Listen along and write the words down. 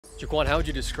Jaquan, how would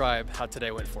you describe how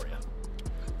today went for you?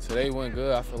 Today went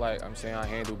good. I feel like I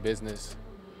handled business.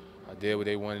 I did what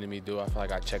they wanted me to do. I feel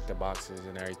like I checked the boxes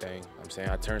and everything.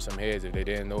 I turned some heads. If they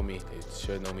didn't know me, they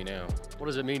should know me now. What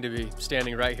does it mean to be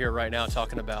standing right here, right now,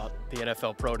 talking about the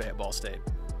NFL Pro Day at Ball State?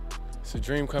 It's a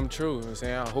dream come true.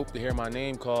 I hope to hear my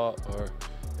name called or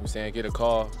get a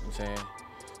call.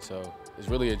 So it's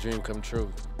really a dream come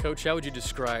true. Coach, how would you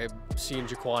describe seeing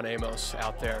Jaquan Amos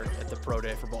out there at the Pro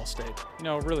Day for Ball State?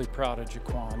 Really proud of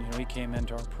Jaquan. He came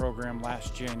into our program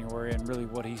last January, and really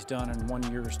what he's done in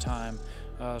 1 year's time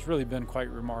has really been quite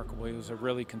remarkable. He was a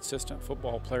really consistent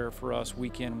football player for us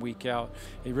week in, week out.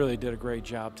 He really did a great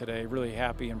job today. Really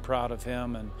happy and proud of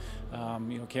him,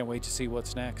 and can't wait to see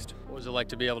what's next. What was it like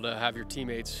to be able to have your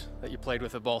teammates that you played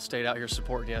with at Ball State out here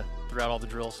supporting you throughout all the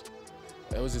drills?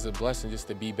 It was just a blessing just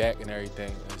to be back and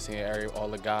everything. Seeing all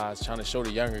the guys, trying to show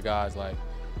the younger guys, like,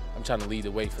 I'm trying to lead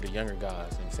the way for the younger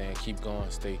guys. Keep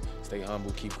going, stay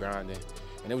humble, keep grinding.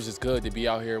 And it was just good to be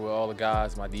out here with all the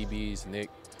guys, my DBs, Nick,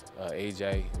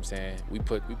 AJ. We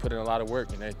put in a lot of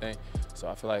work and everything. So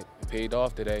I feel like it paid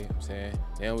off today.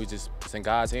 Now it's in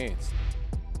God's hands.